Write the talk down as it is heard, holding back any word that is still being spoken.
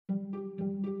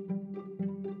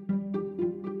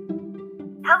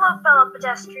Hello, fellow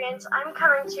pedestrians. I'm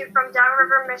coming to you from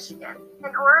downriver Michigan.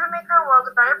 In order to make our world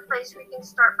a better place, we can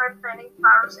start by planting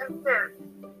flowers and food.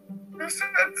 We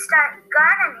should start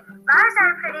gardening. Flowers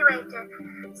are a pretty way to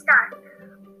start.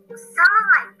 Some of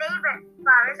my favorite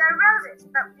flowers are roses,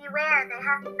 but beware, they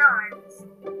have thorns.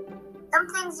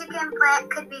 Some things you can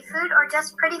plant could be food or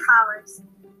just pretty flowers.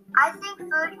 I think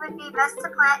food would be best to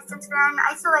plant since we're in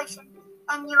isolation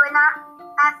and you would not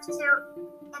have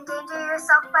to endanger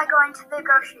yourself by going to the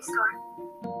grocery store.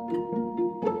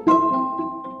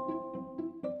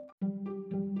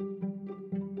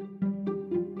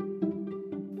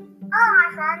 Hello, my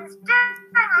friends.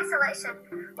 During isolation,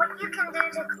 what you can do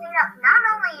to clean up not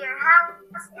only your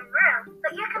house and room,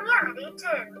 but your community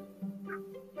too.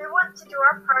 We want to do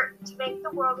our part to make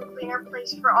the world a cleaner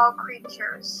place for all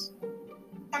creatures.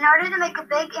 In order to make a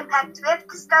big impact, we have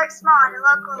to start small at a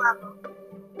local level.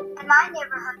 In my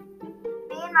neighborhood,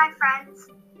 me and my friends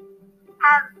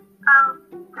have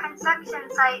a construction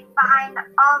site behind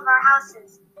all of our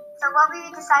houses. So what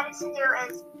we decided to do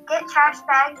is get trash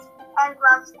bags and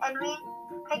gloves, and we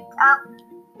picked up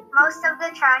most of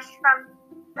the trash from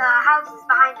the houses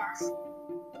behind us.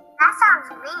 That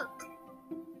sounds neat.